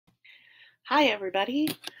Hi, everybody.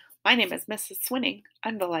 My name is Mrs. Swinning.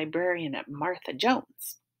 I'm the librarian at Martha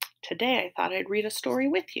Jones. Today, I thought I'd read a story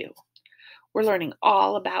with you. We're learning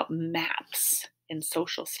all about maps in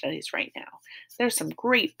social studies right now. There's some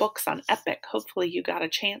great books on Epic. Hopefully, you got a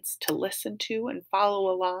chance to listen to and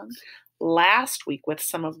follow along last week with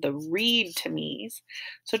some of the read to me's.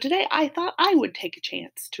 So today, I thought I would take a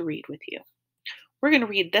chance to read with you. We're going to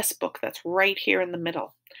read this book that's right here in the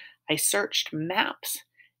middle. I searched maps.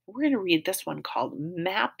 We're going to read this one called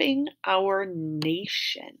Mapping Our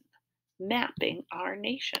Nation. Mapping Our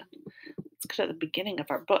Nation. Let's go to the beginning of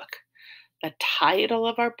our book. The title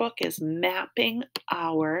of our book is Mapping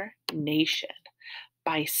Our Nation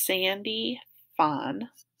by Sandy Phan.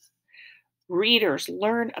 Readers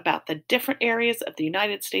learn about the different areas of the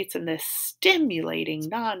United States in this stimulating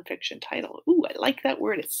nonfiction title. Ooh, I like that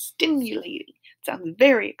word. It's stimulating. It sounds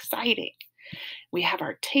very exciting. We have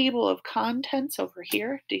our table of contents over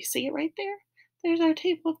here. Do you see it right there? There's our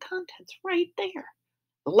table of contents right there.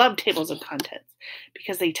 I love tables of contents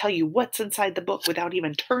because they tell you what's inside the book without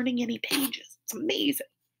even turning any pages. It's amazing.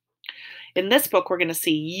 In this book, we're going to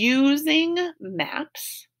see using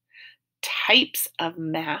maps, types of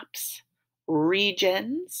maps,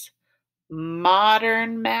 regions,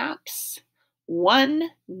 modern maps, one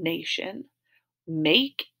nation,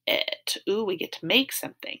 make it. Ooh, we get to make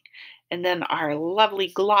something. And then our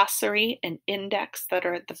lovely glossary and index that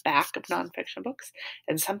are at the back of nonfiction books,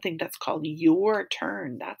 and something that's called Your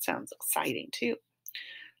Turn. That sounds exciting too.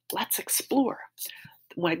 Let's explore.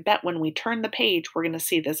 I bet when we turn the page, we're going to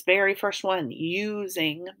see this very first one,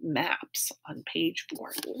 using maps on page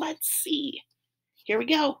 4. Let's see. Here we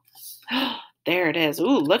go. There it is.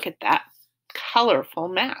 Ooh, look at that colorful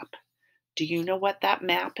map. Do you know what that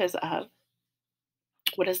map is of?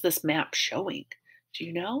 What is this map showing? Do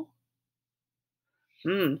you know?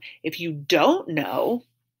 If you don't know,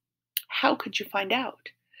 how could you find out?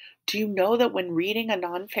 Do you know that when reading a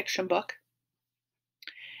nonfiction book,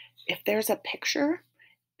 if there's a picture,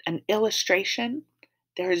 an illustration,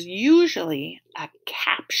 there's usually a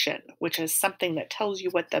caption, which is something that tells you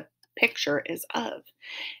what the picture is of.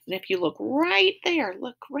 And if you look right there,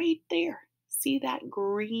 see that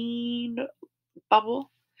green bubble?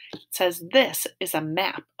 It says this is a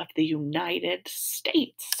map of the United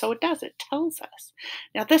States. So it tells us.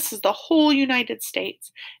 Now this is the whole United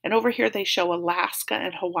States. And over here they show Alaska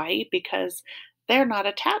and Hawaii because they're not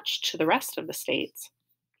attached to the rest of the states.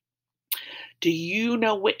 Do you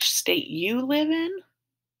know which state you live in?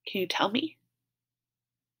 Can you tell me?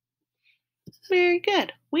 Very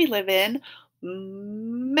good. We live in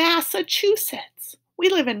Massachusetts. We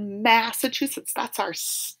live in Massachusetts. That's our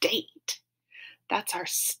state. That's our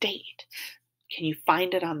state. Can you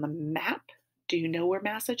find it on the map? Do you know where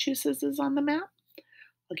Massachusetts is on the map?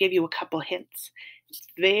 I'll give you a couple hints. It's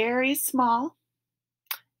very small.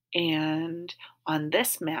 And on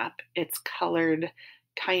this map, it's colored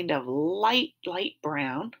kind of light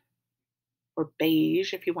brown, or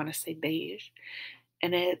beige if you want to say beige.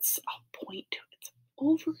 And I'll point to it. It's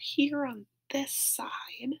over here on this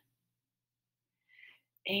side.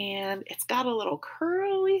 And it's got a little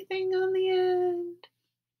curly thing on the end.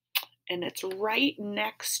 And it's right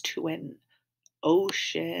next to an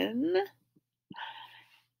ocean.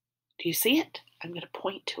 Do you see it? I'm going to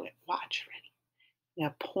point to it. Watch, ready? I'm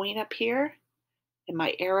going to point up here, and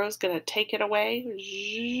my arrow's going to take it away.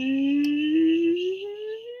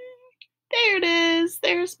 There it is.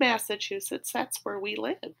 There's Massachusetts. That's where we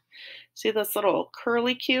live. See this little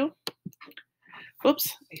curly Q?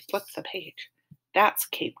 Oops, I flipped the page. That's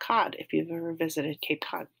Cape Cod, if you've ever visited Cape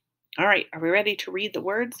Cod. All right, are we ready to read the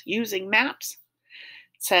words using maps?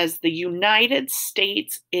 It says the United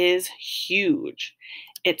States is huge.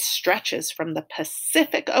 It stretches from the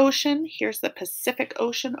Pacific Ocean, here's the Pacific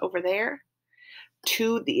Ocean over there,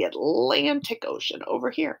 to the Atlantic Ocean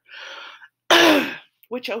over here.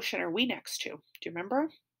 Which ocean are we next to? Do you remember?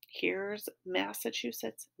 Here's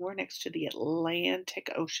Massachusetts. We're next to the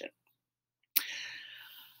Atlantic Ocean.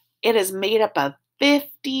 It is made up of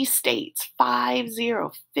 50 states,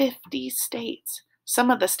 50 states.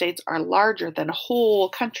 Some of the states are larger than whole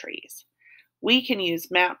countries. We can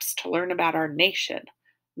use maps to learn about our nation.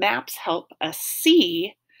 Maps help us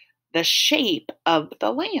see the shape of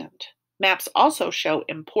the land. Maps also show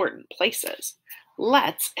important places.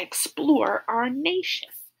 Let's explore our nation.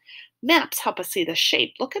 Maps help us see the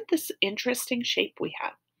shape. Look at this interesting shape we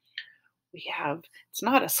have. It's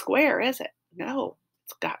not a square, is it? No.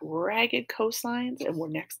 It's got ragged coastlines, and we're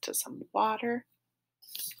next to some water.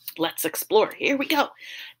 Let's explore. Here we go.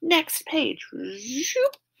 Next page.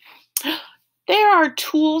 There are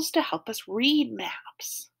tools to help us read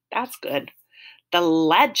maps. That's good. The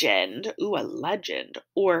legend, a legend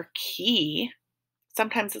or key,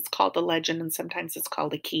 sometimes it's called a legend and sometimes it's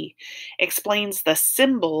called a key, explains the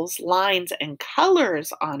symbols, lines, and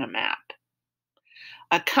colors on a map.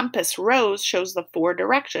 A compass rose shows the 4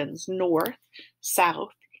 directions: north,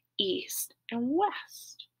 south, east, and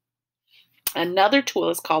west. Another tool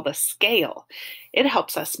is called a scale. It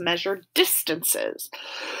helps us measure distances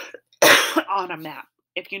on a map.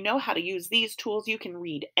 If you know how to use these tools, you can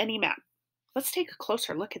read any map. Let's take a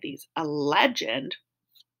closer look at these. A legend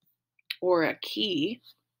or a key.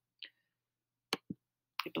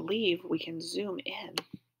 I believe we can zoom in.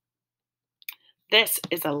 This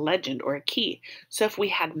is a legend or a key. So if we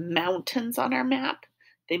had mountains on our map,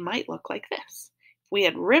 they might look like this. If we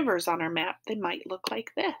had rivers on our map, they might look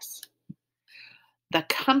like this. The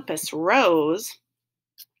compass rose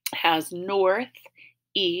has north,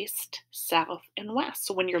 east, south, and west.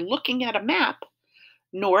 So when you're looking at a map,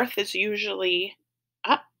 north is usually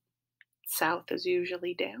up, south is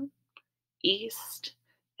usually down, east,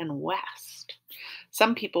 and west.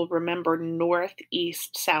 Some people remember north,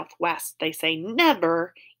 east, south, west. They say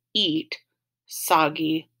never eat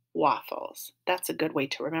soggy waffles. That's a good way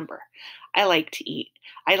to remember. I like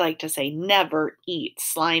to say never eat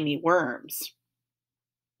slimy worms.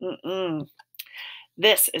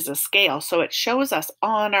 This is a scale, so it shows us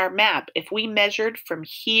on our map. If we measured from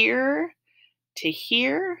here to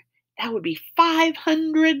here, that would be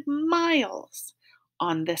 500 miles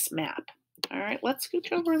on this map. All right, let's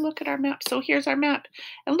scooch over and look at our map. So here's our map.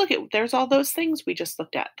 And look, there's all those things we just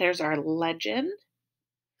looked at. There's our legend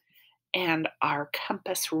and our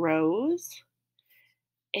compass rose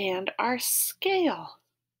and our scale.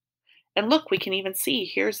 And look, we can even see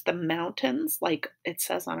here's the mountains, like it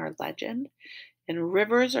says on our legend. And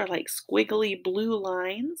rivers are like squiggly blue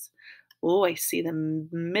lines. Oh, I see the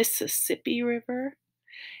Mississippi River.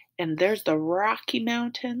 And there's the Rocky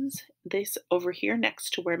Mountains. This over here next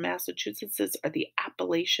to where Massachusetts is are the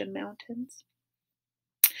Appalachian Mountains.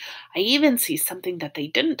 I even see something that they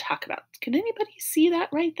didn't talk about. Can anybody see that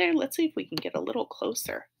right there? Let's see if we can get a little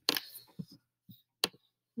closer.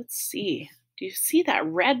 Let's see. Do you see that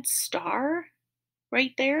red star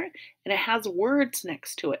right there? And it has words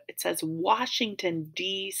next to it. It says Washington,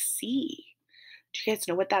 D.C. Do you guys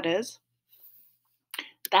know what that is?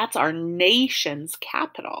 That's our nation's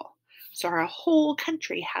capital. So our whole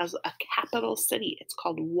country has a capital city. It's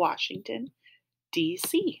called Washington,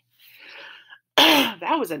 D.C.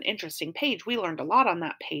 That was an interesting page. We learned a lot on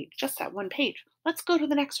that page, just that one page. Let's go to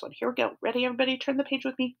the next one. Here we go. Ready, everybody? Turn the page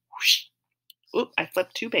with me. Whoosh. Oop, I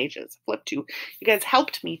flipped 2 pages. Flipped 2. You guys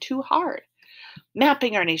helped me too hard.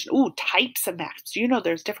 Mapping our nation. Ooh, types of maps. Do you know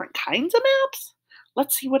there's different kinds of maps?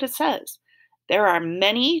 Let's see what it says. There are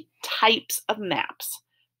many types of maps.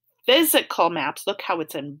 Physical maps. Look how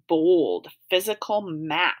it's in bold. Physical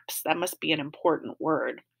maps. That must be an important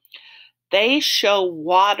word. They show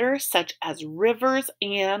water such as rivers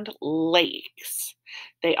and lakes.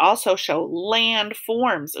 They also show land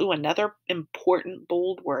forms. Ooh, another important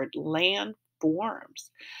bold word. Land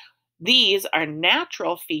forms. These are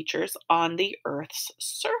natural features on the Earth's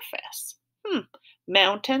surface.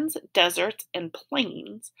 Mountains, deserts, and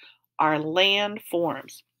plains are land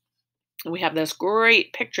forms. We have this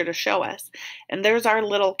great picture to show us. And there's our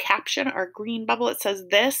little caption, our green bubble. It says,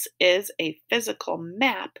 this is a physical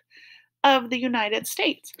map of the United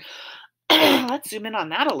States. Let's zoom in on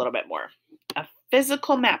that a little bit more. A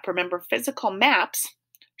physical map. Remember, physical maps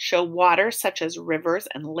show water such as rivers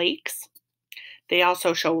and lakes. They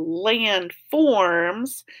also show land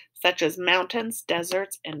forms such as mountains,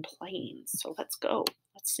 deserts, and plains. So let's go.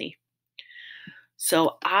 Let's see.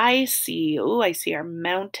 So I see our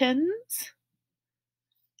mountains.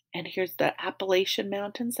 And here's the Appalachian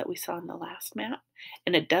Mountains that we saw in the last map.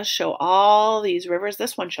 And it does show all these rivers.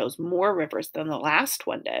 This one shows more rivers than the last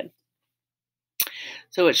one did.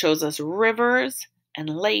 So it shows us rivers and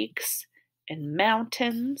lakes and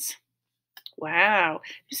mountains. Wow.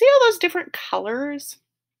 You see all those different colors?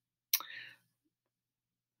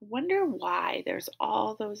 I wonder why there's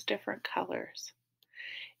all those different colors.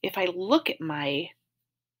 If I look at my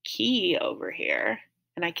key over here,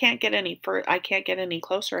 and I can't get any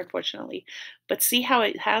closer, unfortunately, but see how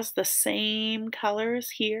it has the same colors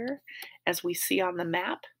here as we see on the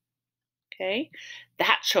map? Okay,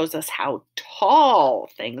 that shows us how tall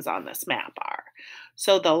things on this map are.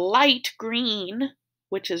 So the light green,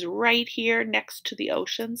 which is right here next to the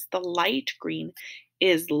oceans, the light green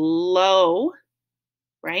is low,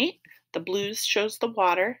 right? The blue shows the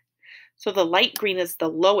water. So the light green is the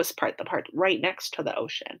lowest part, the part right next to the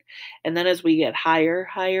ocean. And then as we get higher,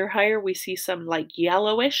 we see some like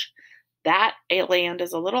yellowish. That land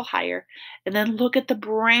is a little higher. And then look at the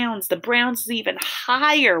browns. The browns is even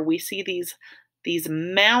higher. We see these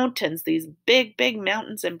mountains, these big, big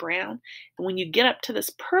mountains in brown. And when you get up to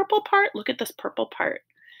this purple part, look at this purple part.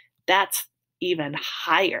 That's even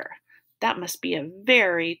higher. That must be a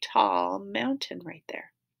very tall mountain right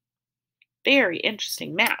there. Very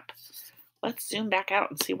interesting map. Let's zoom back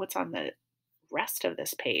out and see what's on the rest of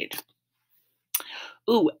this page.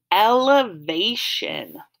 Ooh,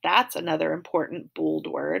 elevation. That's another important bold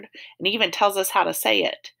word. And it even tells us how to say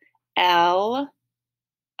it. Elevation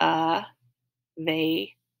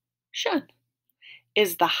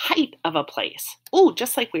is the height of a place. Ooh,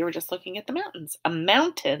 just like we were just looking at the mountains. A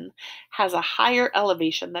mountain has a higher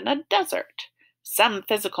elevation than a desert. Some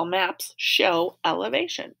physical maps show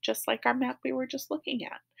elevation, just like our map we were just looking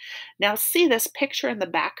at. Now see this picture in the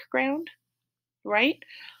background, right?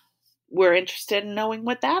 We're interested in knowing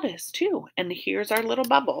what that is too. And here's our little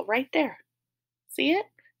bubble right there. See it?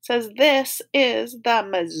 It says this is the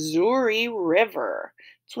Missouri River.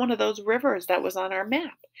 It's one of those rivers that was on our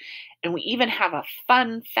map. And we even have a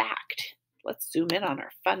fun fact. Let's zoom in on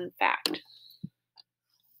our fun fact.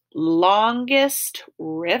 Longest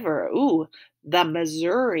river. Ooh, the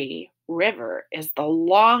Missouri River is the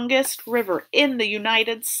longest river in the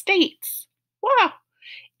United States. Wow.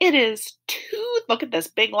 It is look at this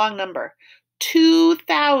big long number,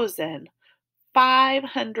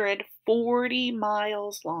 2,540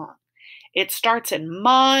 miles long. It starts in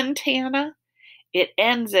Montana, it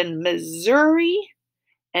ends in Missouri,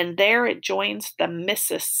 and there it joins the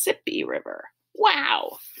Mississippi River.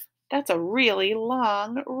 Wow, that's a really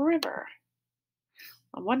long river.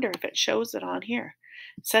 I wonder if it shows it on here.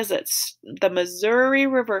 It says the Missouri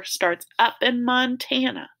River starts up in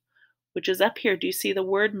Montana, which is up here. Do you see the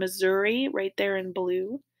word Missouri right there in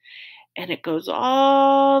blue? And it goes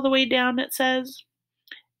all the way down, it says,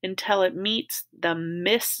 until it meets the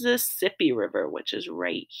Mississippi River, which is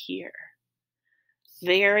right here.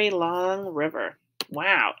 Very long river.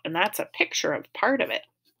 Wow, and that's a picture of part of it.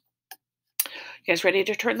 You guys ready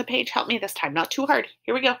to turn the page? Help me this time, not too hard.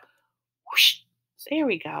 Here we go. Whoosh. There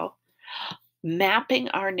we go. Mapping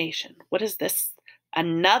our nation. What is this?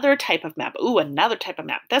 Another type of map. Ooh, another type of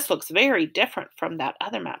map. This looks very different from that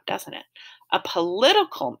other map, doesn't it? A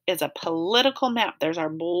political map. There's our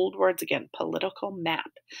bold words again. Political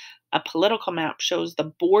map. A political map shows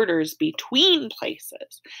the borders between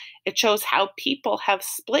places. It shows how people have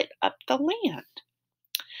split up the land.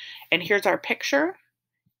 And here's our picture.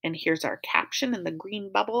 And here's our caption in the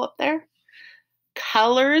green bubble up there.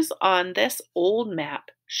 Colors on this old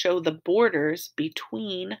map show the borders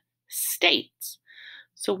between states.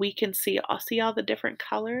 So we can see all the different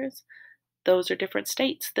colors. Those are different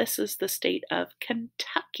states. This is the state of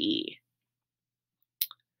Kentucky.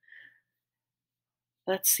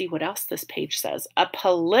 Let's see what else this page says. A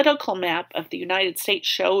political map of the United States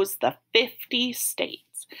shows the 50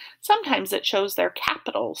 states. Sometimes it shows their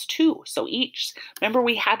capitals too. So remember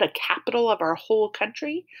we had a capital of our whole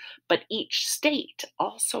country, but each state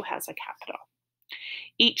also has a capital.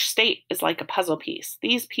 Each state is like a puzzle piece.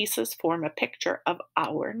 These pieces form a picture of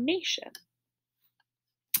our nation.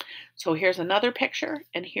 So here's another picture,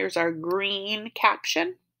 and here's our green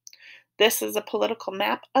caption. This is a political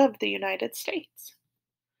map of the United States.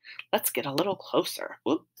 Let's get a little closer.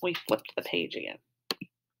 Whoop, we flipped the page again.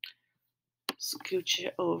 Scooch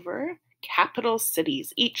it over. Capital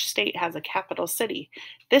cities. Each state has a capital city.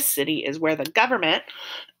 This city is where the government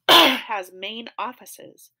has main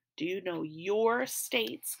offices. Do you know your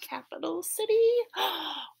state's capital city?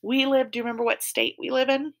 Do you remember what state we live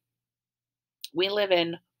in? We live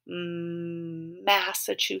in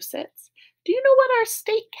Massachusetts. Do you know what our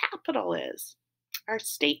state capital is? Our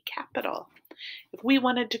state capital. If we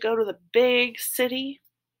wanted to go to the big city,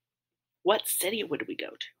 what city would we go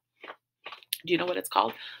to? Do you know what it's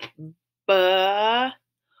called? The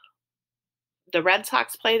Red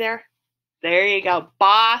Sox play there. There you go.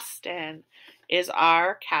 Boston is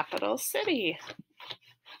our capital city.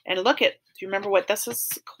 And do you remember what this is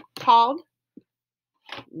called?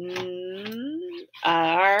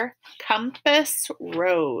 Our compass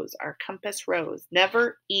rose. Our compass rose.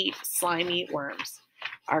 Never eat slimy worms.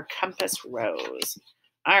 Our compass rose.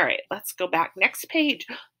 All right, let's go back. Next page.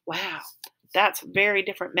 Wow, that's a very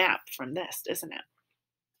different map from this, isn't it?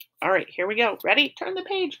 All right, here we go. Ready? Turn the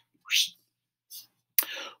page.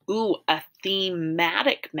 Ooh, a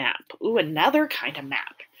thematic map. Ooh, another kind of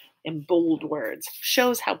map in bold words.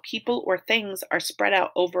 Shows how people or things are spread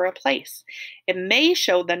out over a place. It may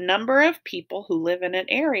show the number of people who live in an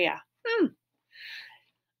area.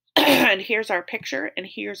 And here's our picture, and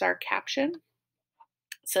here's our caption.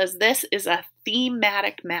 It says this is a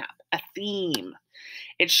thematic map. a theme.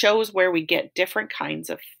 It shows where we get different kinds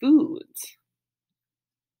of foods.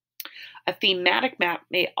 A thematic map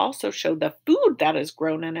may also show the food that is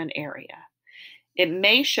grown in an area. It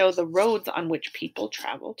may show the roads on which people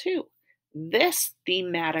travel to. This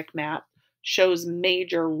thematic map shows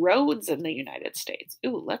major roads in the United States.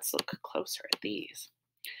 Ooh, let's look closer at these.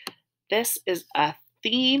 This is a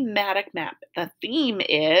thematic map. The theme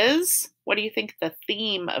is, what do you think the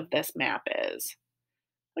theme of this map is?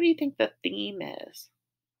 What do you think the theme is?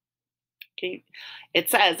 Okay. It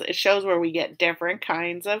says it shows where we get different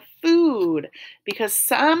kinds of food because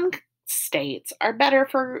some states are better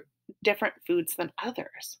for different foods than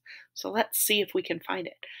others. So let's see if we can find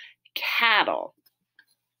it. Cattle.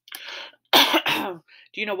 Do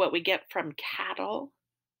you know what we get from cattle?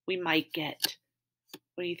 We might get,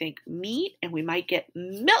 what do you think? Meat, and we might get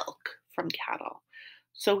milk from cattle.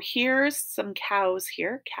 So here's some cows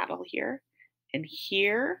here, cattle here, and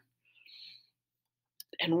here.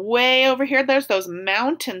 And way over here, there's those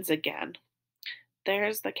mountains again.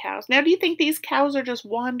 There's the cows. Now, do you think these cows are just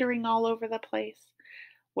wandering all over the place,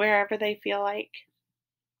 wherever they feel like?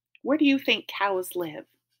 Where do you think cows live?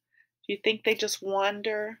 Do you think they just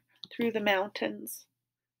wander through the mountains?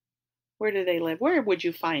 Where do they live? Where would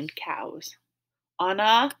you find cows? On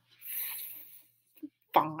a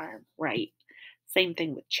farm, right? Same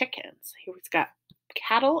thing with chickens. Here we've got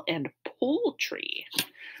cattle and poultry.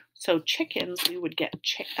 So chickens, we would get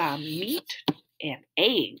meat and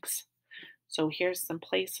eggs. So here's some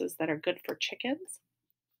places that are good for chickens.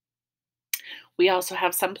 We also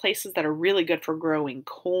have some places that are really good for growing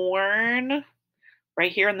corn.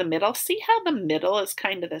 Right here in the middle. See how the middle is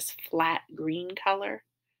kind of this flat green color?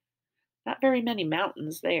 Not very many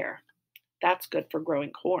mountains there. That's good for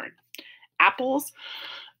growing corn. Apples.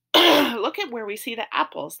 Look at where we see the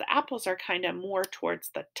apples. The apples are kind of more towards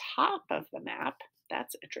the top of the map.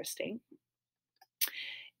 That's interesting.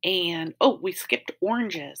 And, oh, we skipped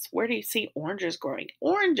oranges. Where do you see oranges growing?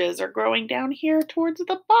 Oranges are growing down here towards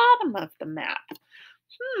the bottom of the map.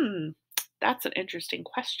 That's an interesting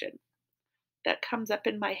question that comes up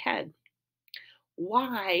in my head.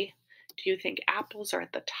 Why do you think apples are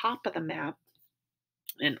at the top of the map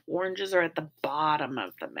and oranges are at the bottom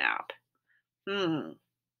of the map?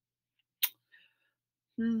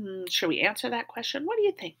 Should we answer that question? What do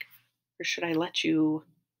you think? Or should I let you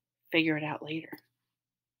figure it out later?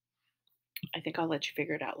 I think I'll let you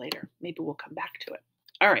figure it out later. Maybe we'll come back to it.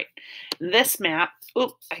 All right. This map,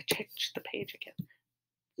 I changed the page again.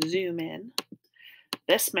 Zoom in.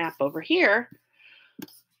 This map over here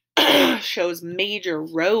shows major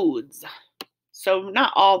roads. So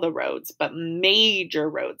not all the roads, but major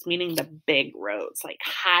roads, meaning the big roads, like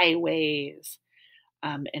highways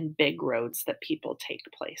and big roads that people take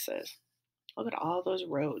places. Look at all those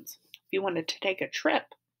roads. If you wanted to take a trip,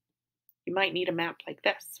 you might need a map like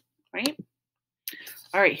this, right?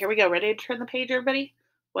 All right, here we go. Ready to turn the page, everybody?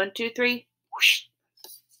 1, 2, 3. Whoosh.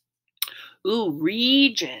 Ooh,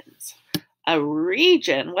 regions. A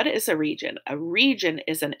region, what is a region? A region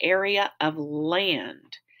is an area of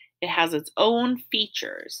land. It has its own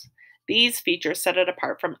features. These features set it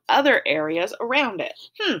apart from other areas around it.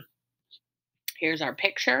 Here's our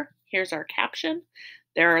picture. Here's our caption.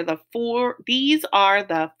 These are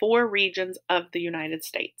the 4 regions of the United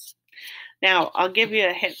States. Now, I'll give you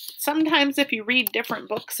a hint. Sometimes if you read different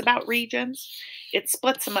books about regions, it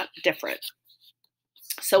splits them up different.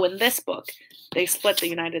 So in this book, they split the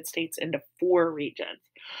United States into 4 regions.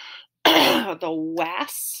 The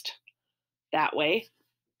West, that way,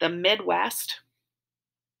 the Midwest,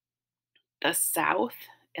 the South,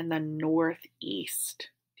 and the Northeast.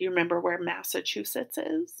 Do you remember where Massachusetts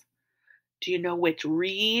is? Do you know which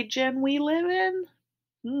region we live in?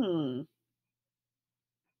 Do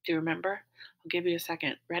you remember? I'll give you a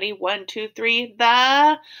second. Ready? 1, 2, 3.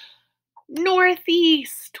 The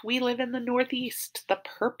Northeast. We live in the Northeast, the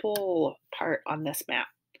purple part on this map.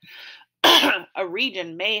 A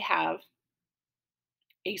region may have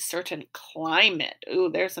a certain climate. Ooh,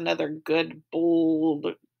 there's another good,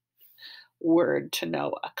 bold word to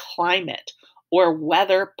know. A climate or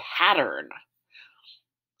weather pattern.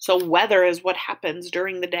 So weather is what happens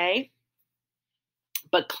during the day,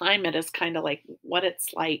 but climate is kind of like what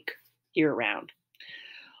it's like year-round.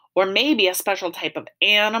 Or maybe a special type of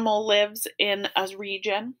animal lives in a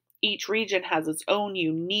region. Each region has its own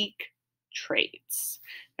unique traits.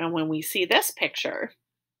 And when we see this picture,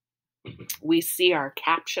 we see our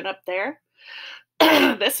caption up there.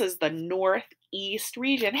 This is the Northeast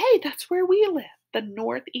region. Hey, that's where we live, the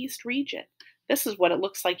Northeast region. This is what it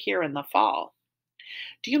looks like here in the fall.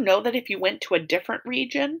 Do you know that if you went to a different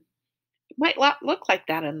region, it might not look like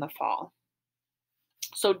that in the fall?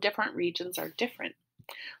 So different regions are different.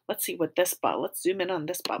 Let's see what let's zoom in on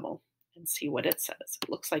this bubble and see what it says. It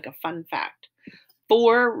looks like a fun fact.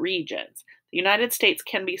 4 regions. The United States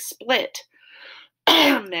can be split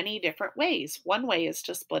many different ways. One way is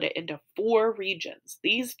to split it into 4 regions.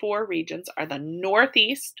 These 4 regions are the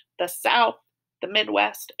Northeast, the South, the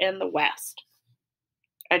Midwest, and the West.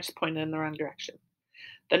 I just pointed in the wrong direction.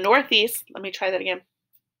 The Northeast, let me try that again.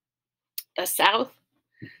 The South,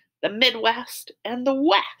 the Midwest, and the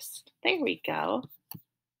West. There we go.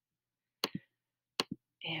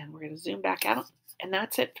 And we're going to zoom back out. And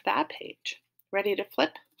that's it for that page. Ready to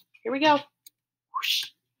flip? Here we go.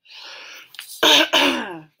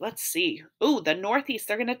 Let's see. Ooh, the Northeast.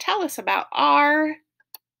 They're going to tell us about our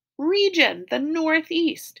region, the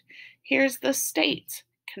Northeast. Here's the states.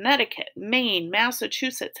 Connecticut, Maine,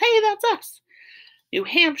 Massachusetts. Hey, that's us. New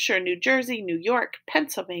Hampshire, New Jersey, New York,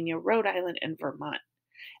 Pennsylvania, Rhode Island, and Vermont.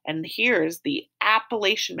 And here's the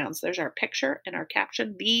Appalachian Mountains. There's our picture and our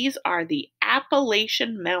caption. These are the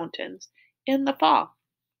Appalachian Mountains in the fall.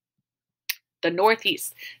 The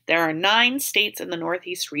Northeast. There are 9 states in the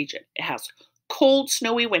Northeast region. It has cold,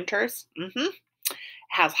 snowy winters. It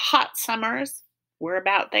has hot summers. We're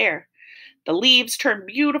about there. The leaves turn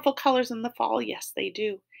beautiful colors in the fall. Yes, they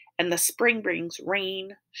do. And the spring brings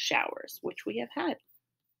rain showers, which we have had.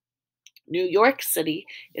 New York City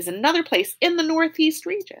is another place in the Northeast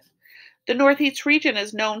region. The Northeast region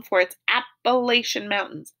is known for its Appalachian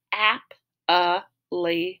Mountains. Appalachian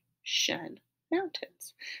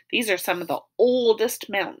Mountains. These are some of the oldest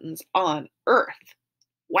mountains on Earth.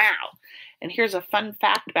 Wow. And here's a fun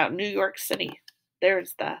fact about New York City.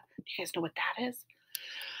 There's do you guys know what that is?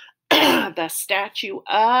 The Statue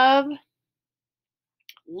of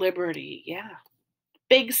Liberty. Yeah.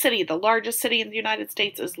 Big city, the largest city in the United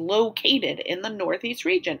States, is located in the Northeast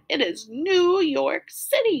region. It is New York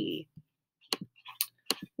City.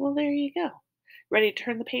 Well, there you go. Ready to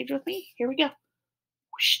turn the page with me? Here we go.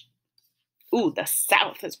 Whoosh. Ooh, the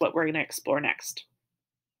South is what we're going to explore next.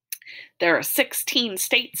 There are 16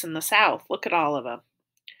 states in the South. Look at all of them.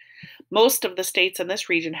 Most of the states in this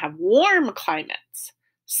region have warm climates.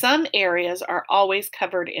 Some areas are always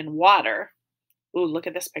covered in water. Ooh, look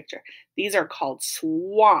at this picture. These are called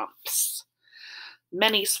swamps.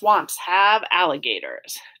 Many swamps have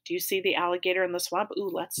alligators. Do you see the alligator in the swamp? Ooh,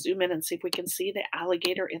 let's zoom in and see if we can see the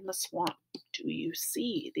alligator in the swamp. Do you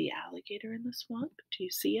see the alligator in the swamp? Do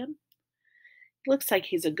you see him? Looks like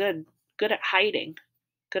he's good at hiding,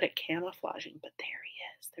 good at camouflaging, but there he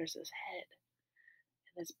is. There's his head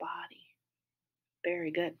and his body.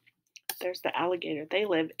 Very good. There's the alligator. They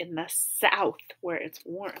live in the South where it's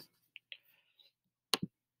warm.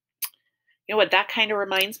 You know what that kind of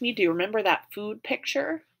reminds me? Do you remember that food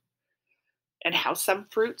picture and how some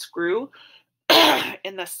fruits grew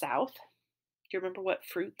in the South? Do you remember what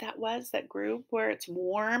fruit that was that grew where it's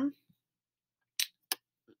warm?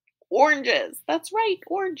 Oranges. That's right,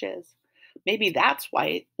 oranges. Maybe that's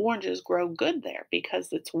why oranges grow good there,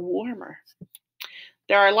 because it's warmer.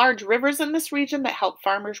 There are large rivers in this region that help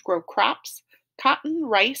farmers grow crops. Cotton,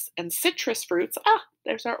 rice, and citrus fruits,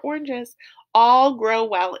 there's our oranges, all grow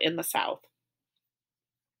well in the South.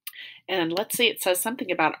 And let's see, it says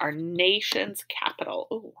something about our nation's capital.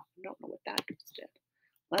 Oh, I don't know what that did.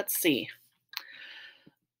 Let's see.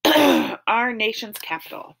 Our nation's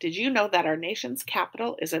capital. Did you know that our nation's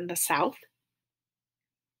capital is in the South?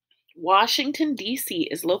 Washington, D.C.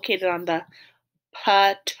 is located on the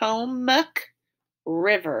Potomac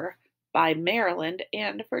River by Maryland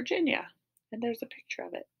and Virginia. And there's a picture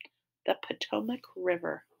of it. The Potomac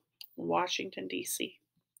River, Washington, D.C.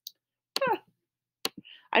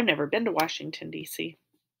 I've never been to Washington, D.C.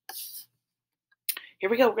 Here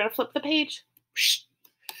we go. We're going to flip the page.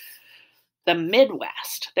 The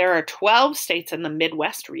Midwest. There are 12 states in the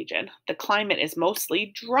Midwest region. The climate is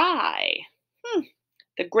mostly dry.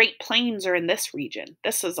 The Great Plains are in this region.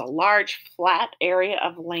 This is a large, flat area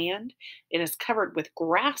of land. It is covered with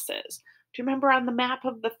grasses. Do you remember on the map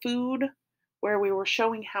of the food where we were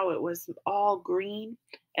showing how it was all green?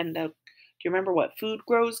 And do you remember what food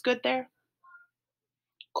grows good there?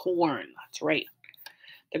 Corn. That's right.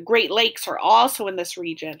 The Great Lakes are also in this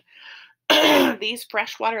region. These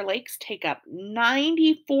freshwater lakes take up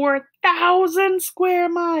 94,000 square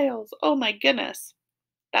miles. Oh my goodness.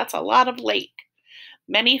 That's a lot of lake.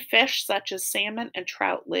 Many fish, such as salmon and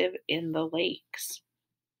trout, live in the lakes.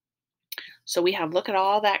 So we have, look at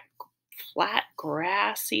all that flat,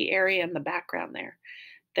 grassy area in the background there.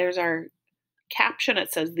 There's our caption.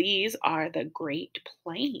 It says, these are the Great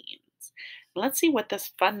Plains. Let's see what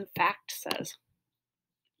this fun fact says.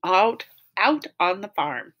 Out on the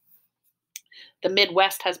farm. The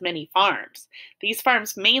Midwest has many farms. These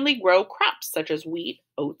farms mainly grow crops such as wheat,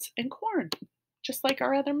 oats, and corn, just like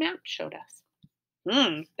our other map showed us.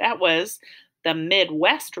 That was the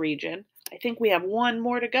Midwest region. I think we have one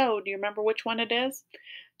more to go. Do you remember which one it is?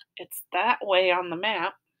 It's that way on the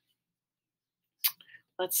map.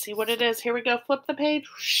 Let's see what it is. Here we go. Flip the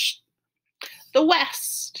page. The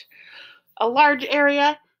West. A large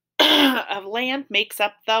area of land makes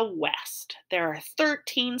up the West. There are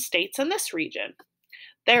 13 states in this region.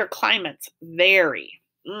 Their climates vary.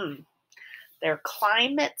 Their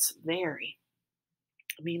climates vary.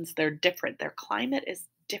 It means they're different. Their climate is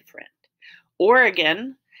different.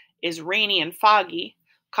 Oregon is rainy and foggy.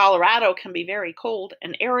 Colorado can be very cold,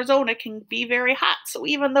 and Arizona can be very hot. So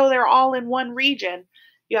even though they're all in one region,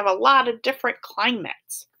 you have a lot of different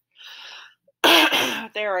climates.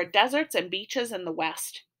 There are deserts and beaches in the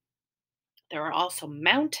West. There are also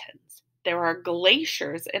mountains. There are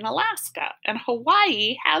glaciers in Alaska, and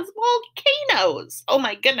Hawaii has volcanoes. Oh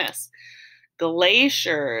my goodness.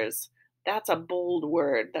 Glaciers. That's a bold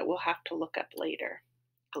word that we'll have to look up later.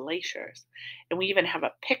 Glaciers. And we even have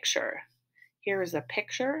a picture. Here is a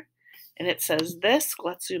picture, and it says this.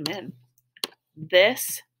 Let's zoom in.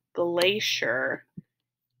 This glacier.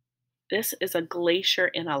 This is a glacier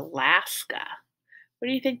in Alaska. What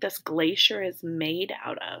do you think this glacier is made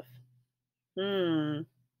out of?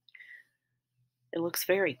 It looks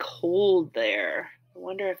very cold there. I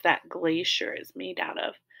wonder if that glacier is made out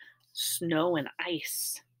of snow and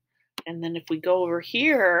ice. And then if we go over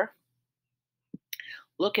here,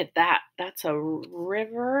 look at that. That's a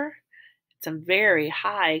river. It's a very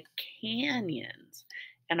high canyons.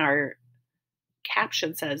 And our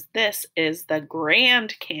caption says this is the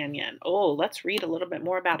Grand Canyon. Oh, let's read a little bit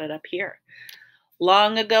more about it up here.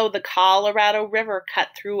 Long ago, the Colorado River cut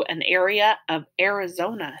through an area of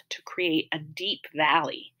Arizona to create a deep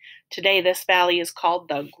valley. Today, this valley is called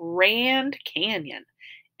the Grand Canyon.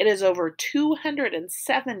 It is over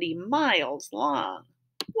 270 miles long.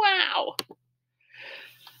 Wow.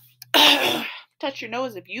 Touch your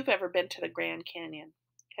nose if you've ever been to the Grand Canyon.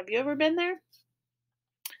 Have you ever been there?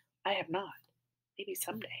 I have not. Maybe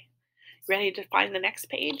someday. Ready to find the next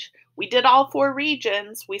page? We did all 4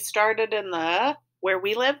 regions. We started in where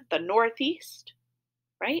we live, the Northeast,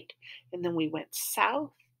 right? And then we went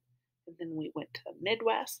south, and then we went to the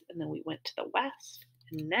Midwest, and then we went to the West.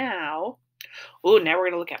 And now we're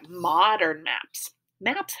going to look at modern maps.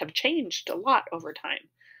 Maps have changed a lot over time.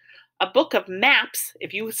 A book of maps,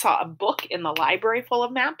 if you saw a book in the library full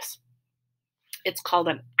of maps, it's called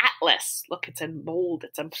an atlas. Look, it's in bold.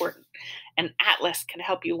 It's important. An atlas can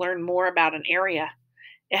help you learn more about an area.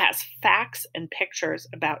 It has facts and pictures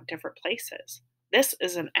about different places. This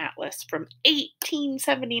is an atlas from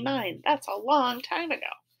 1879. That's a long time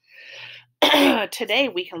ago. Today,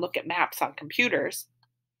 we can look at maps on computers.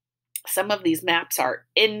 Some of these maps are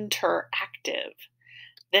interactive.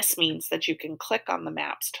 This means that you can click on the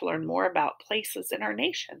maps to learn more about places in our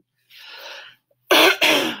nation.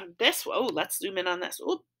 Let's zoom in on this.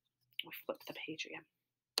 We'll flip the page again.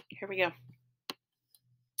 Here we go.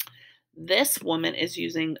 This woman is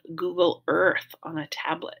using Google Earth on a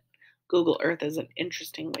tablet. Google Earth is an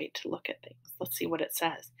interesting way to look at things. Let's see what it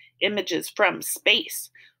says. Images from space.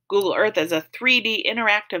 Google Earth is a 3D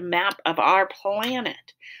interactive map of our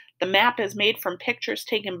planet. The map is made from pictures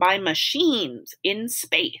taken by machines in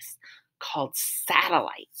space called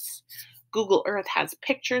satellites. Google Earth has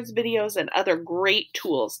pictures, videos, and other great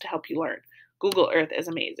tools to help you learn. Google Earth is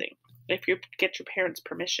amazing. If you get your parents'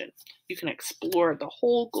 permission, you can explore the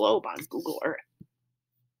whole globe on Google Earth.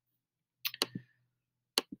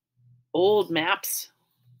 Old maps,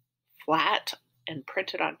 flat and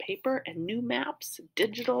printed on paper, and new maps,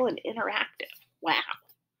 digital and interactive. Wow.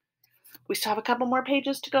 We still have a couple more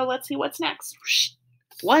pages to go. Let's see what's next.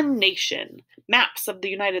 One nation. Maps of the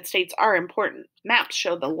United States are important. Maps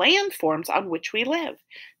show the landforms on which we live.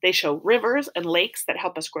 They show rivers and lakes that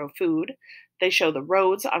help us grow food. They show the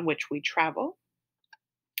roads on which we travel.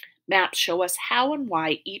 Maps show us how and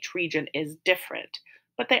why each region is different,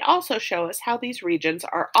 but they also show us how these regions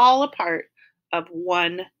are all a part of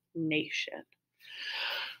one nation.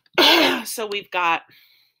 So we've got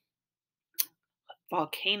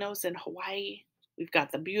volcanoes in Hawaii. We've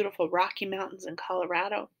got the beautiful Rocky Mountains in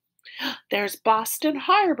Colorado. There's Boston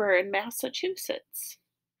Harbor in Massachusetts.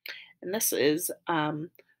 And this is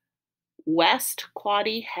West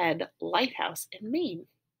Quoddy Head Lighthouse in Maine.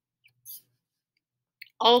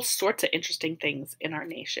 All sorts of interesting things in our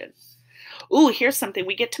nation. Ooh, here's something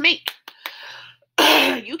we get to make.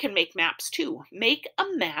 You can make maps too. Make a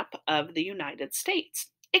map of the United States.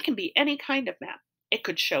 It can be any kind of map. It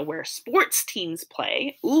could show where sports teams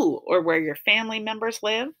play, or where your family members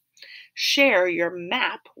live. Share your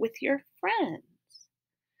map with your friends.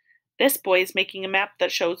 This boy is making a map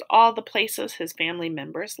that shows all the places his family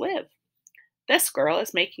members live. This girl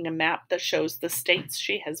is making a map that shows the states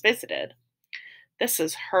she has visited. This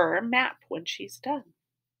is her map when she's done.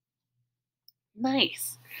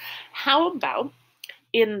 Nice. How about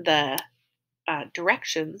in the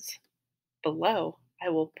directions below, I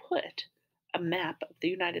will put a map of the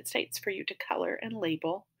United States for you to color and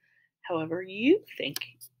label however you think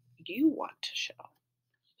you want to show.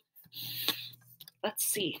 Let's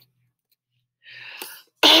see.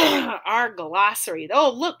 Our glossary.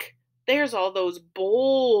 Oh, look, there's all those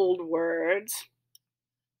bold words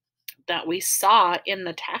that we saw in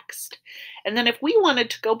the text. And then if we wanted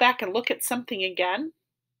to go back and look at something again,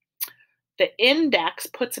 the index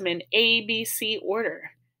puts them in ABC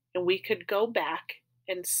order. And we could go back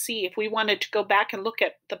and see if we wanted to go back and look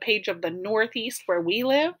at the page of the Northeast where we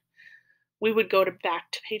live, we would go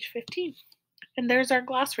back to page 15. And there's our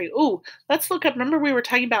glossary. Ooh, let's look up. Remember we were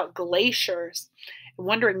talking about glaciers and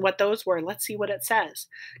wondering what those were. Let's see what it says.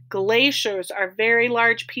 Glaciers are very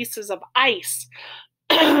large pieces of ice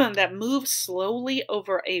that move slowly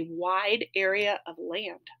over a wide area of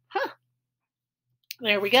land.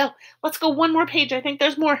 There we go. Let's go one more page. I think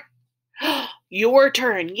there's more. Your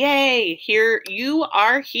turn. Yay. Here you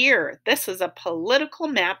are here. This is a political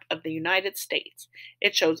map of the United States.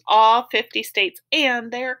 It shows all 50 states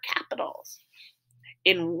and their capitals.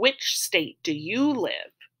 In which state do you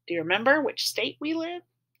live? Do you remember which state we live?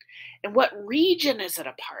 And what region is it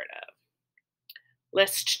a part of?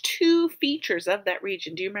 List 2 features of that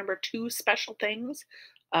region. Do you remember 2 special things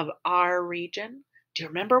of our region? Do you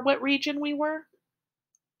remember what region we were?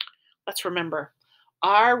 Let's remember.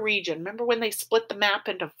 Our region, remember when they split the map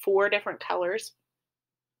into 4 different colors?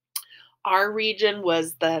 Our region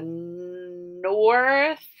was the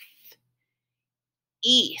northeast.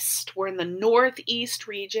 We're in the northeast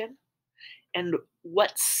region. And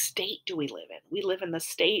what state do we live in? We live in the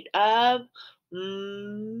state of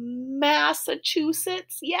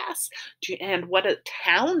Massachusetts, yes. And what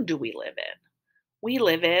town do we live in? We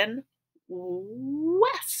live in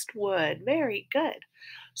Westwood. Very good.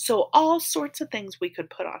 So all sorts of things we could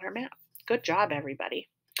put on our map. Good job, everybody.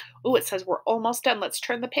 Oh, it says we're almost done. Let's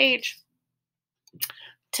turn the page.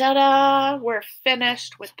 Ta-da! We're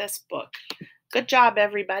finished with this book. Good job,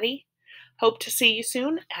 everybody. Hope to see you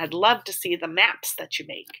soon. I'd love to see the maps that you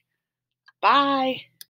make. Bye.